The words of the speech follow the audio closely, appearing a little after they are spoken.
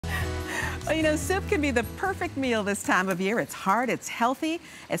Well, you know, soup can be the perfect meal this time of year. It's hard, it's healthy,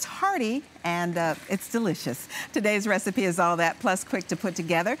 it's hearty, and it's delicious. Today's recipe is all that, plus quick to put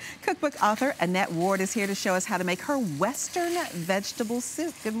together. Cookbook author Annette Ward is here to show us how to make her Western vegetable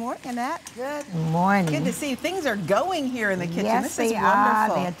soup. Good morning, Annette. Good morning. Good to see you. Things are going here in the kitchen. Yes, this they is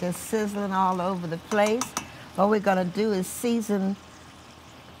wonderful. are. They're just sizzling all over the place. What we're going to do is season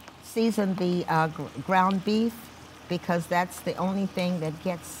the ground beef, because that's the only thing that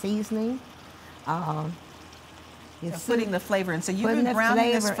gets seasoning. Putting the flavor in. So you've been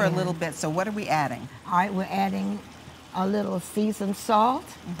browning this for a little bit. So what are we adding? All right, we're adding a little seasoned salt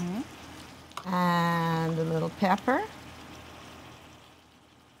and a little pepper.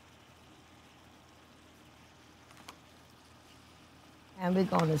 And we're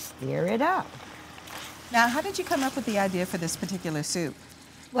going to stir it up. Now, how did you come up with the idea for this particular soup?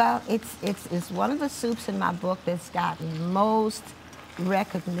 Well, it's one of the soups in my book that's gotten most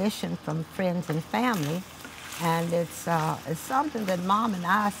recognition from friends and family, and it's something that Mom and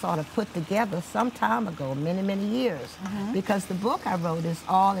I sort of put together some time ago, many years, because the book I wrote is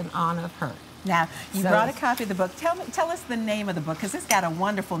all in honor of her. Now, you brought a copy of the book. Tell us the name of the book, because it's got a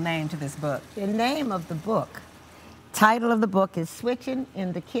wonderful name to this book. The name of the book, title of the book is Switching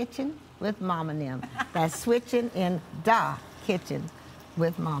in the Kitchen with Mama Nim. That's Switching in the Kitchen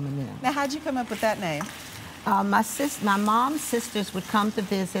with Mama Nim. Now, how'd you come up with that name? My mom's sisters would come to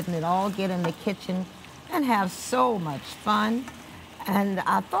visit, and they'd all get in the kitchen and have so much fun. And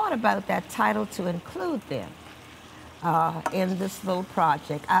I thought about that title to include them in this little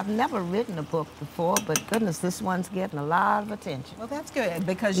project. I've never written a book before, but goodness, this one's getting a lot of attention. Well, that's good,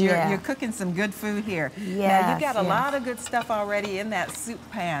 because you're cooking some good food here. Yes, now, you've got a lot of good stuff already in that soup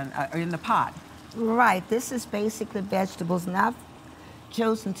pan, or in the pot. Right, this is basically vegetables, and I've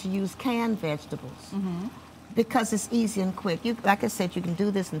chosen to use canned vegetables because it's easy and quick. Like I said, you can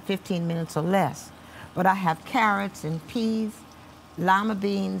do this in 15 minutes or less. But I have carrots and peas, lima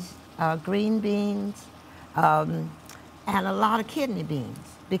beans, green beans, and a lot of kidney beans,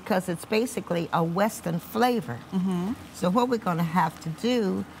 because it's basically a Western flavor. So what we're going to have to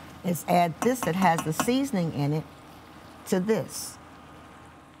do is add this that has the seasoning in it to this.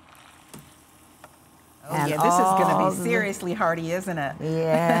 Oh, yeah, this is going to be seriously hearty, isn't it?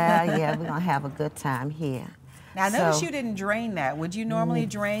 Yeah, we're going to have a good time here. Now, I noticed you didn't drain that. Would you normally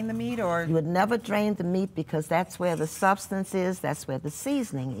drain the meat, or? You would never drain the meat, because that's where the substance is, that's where the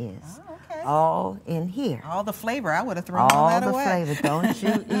seasoning is. Oh, okay. All in here. All the flavor. I would have thrown all that away. All the flavor. Don't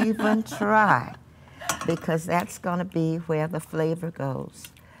you even try, because that's going to be where the flavor goes.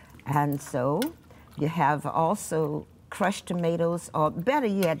 And so you have also crushed tomatoes, or better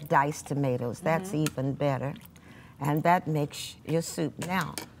yet, diced tomatoes. That's even better. And that makes your soup.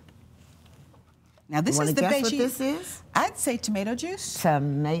 Now, this is the guess what this is? I'd say tomato juice.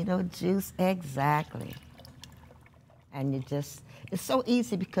 Tomato juice, exactly. And it's so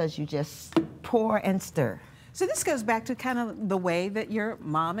easy, because you just pour and stir. So this goes back to kind of the way that your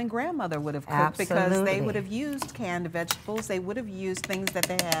mom and grandmother would have cooked, because they would have used canned vegetables. They would have used things that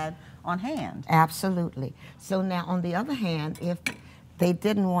they had on hand. Absolutely. So now, on the other hand, if they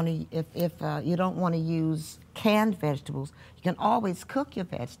didn't want to, if you don't want to use canned vegetables, you can always cook your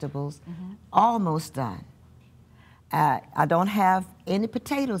vegetables almost done. I don't have any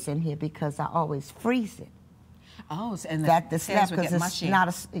potatoes in here, because I always freeze it. Oh, and because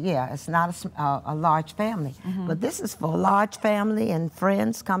it's not a large family. But this is for a large family and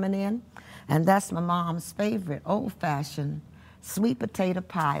friends coming in, and that's my mom's favorite old-fashioned sweet potato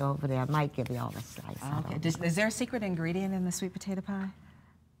pie over there. I might give you all a slice. Okay. Is there a secret ingredient in the sweet potato pie?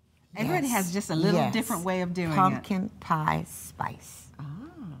 Everyone has just a little different way of doing Pumpkin pie spice.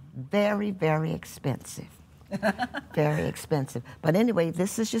 Very, very expensive. Very expensive. But anyway,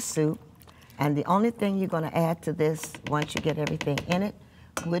 this is your soup. And the only thing you're going to add to this, once you get everything in it,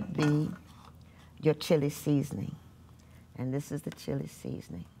 would be your chili seasoning. And this is the chili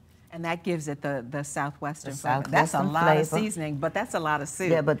seasoning. And that gives it the Southwestern flavor. That's a lot of seasoning, but that's a lot of soup.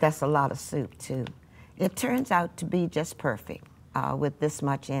 Yeah, but that's a lot of soup, too. It turns out to be just perfect with this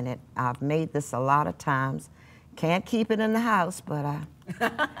much in it. I've made this a lot of times. Can't keep it in the house, but I've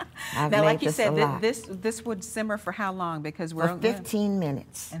now, made like you this said, a lot. this would simmer for how long? Because we're for 15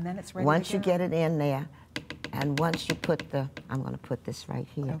 minutes. And then it's ready Once to you go? get it in there, and once you put I'm going to put this right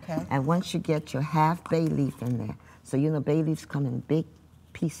here. Okay. And once you get your half bay leaf in there, so you know bay leaves come in big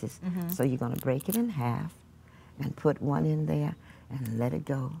pieces, so you're going to break it in half and put one in there and let it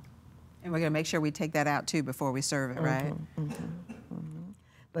go. And we're going to make sure we take that out too before we serve it, right?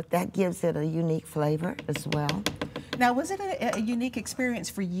 But that gives it a unique flavor as well. Now, was it a unique experience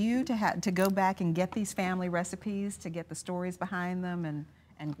for you to go back and get these family recipes, to get the stories behind them, and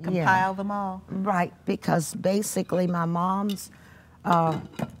And compile them all. Right, because basically my mom's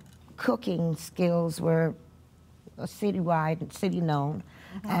cooking skills were citywide, city known,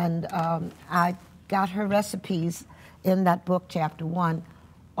 and I got her recipes in that book, chapter 1,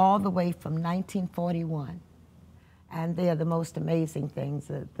 all the way from 1941. And they are the most amazing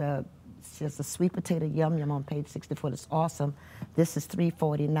things. There's a sweet potato yum yum on page 64. That's awesome. This is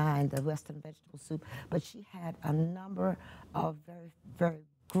 349, the Western vegetable soup. But she had a number of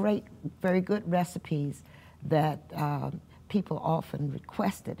very good recipes that people often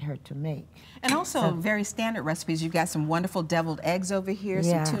requested her to make. And also very standard recipes. You've got some wonderful deviled eggs over here,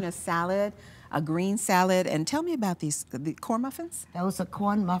 some tuna salad, a green salad. And tell me about the corn muffins. Those are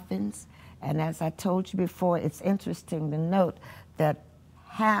corn muffins. And as I told you before, it's interesting to note that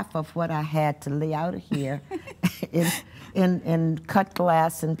half of what I had to lay out here in cut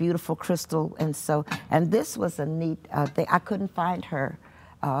glass and beautiful crystal, and this was a neat thing. I couldn't find her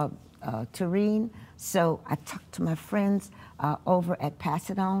tureen, so I talked to my friends over at Pass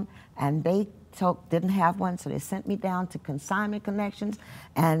It On, and they didn't have one, so they sent me down to Consignment Connections,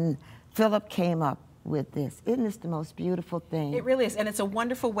 and Philip came up with this. Isn't this the most beautiful thing? It really is, and it's a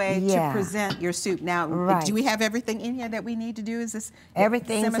wonderful way to present your soup. Now, do we have everything in here that we need to do? Is this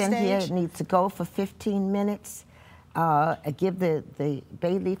everything's in here? It needs to go for 15 minutes. Give the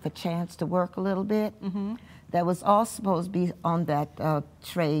bay leaf a chance to work a little bit. That was all supposed to be on that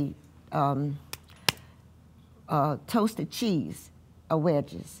tray, toasted cheese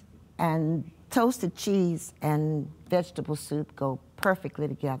wedges. And toasted cheese and vegetable soup go perfectly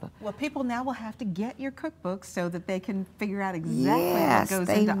together. Well, people now will have to get your cookbook so that they can figure out exactly what goes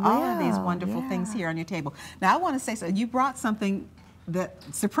into all of these wonderful things here on your table. Now, I want to say, so you brought something that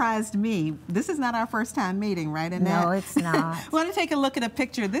surprised me. This is not our first time meeting, right, Annette? No, it's not. I want to take a look at a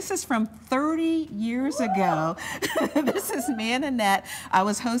picture. This is from 30 years ago. This is me and Annette. I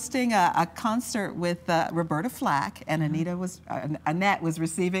was hosting a concert with Roberta Flack, and Annette was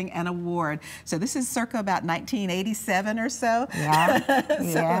receiving an award. So this is circa about 1987 or so.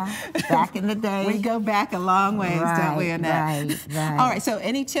 Yeah, back in the day. We go back a long ways, don't we, Annette? Right. All right, so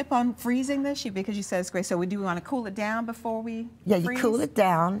any tip on freezing this? Because you said it's great. So we do want to cool it down before we freeze? Cool it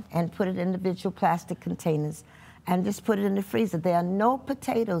down and put it in individual plastic containers and just put it in the freezer. There are no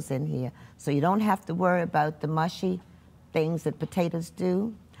potatoes in here, so you don't have to worry about the mushy things that potatoes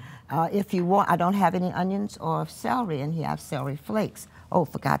do. If you want, I don't have any onions or celery in here. I have celery flakes. Oh,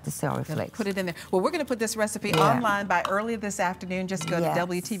 forgot the celery flakes. Put it in there. Well, we're going to put this recipe online by early this afternoon. Just go to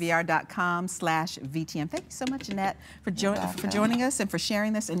WTVR.com/VTM. Thank you so much, Annette, for joining us and for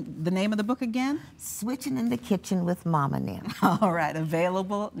sharing this. And the name of the book again? Switching in the Kitchen with Mama Nim. All right,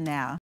 available now.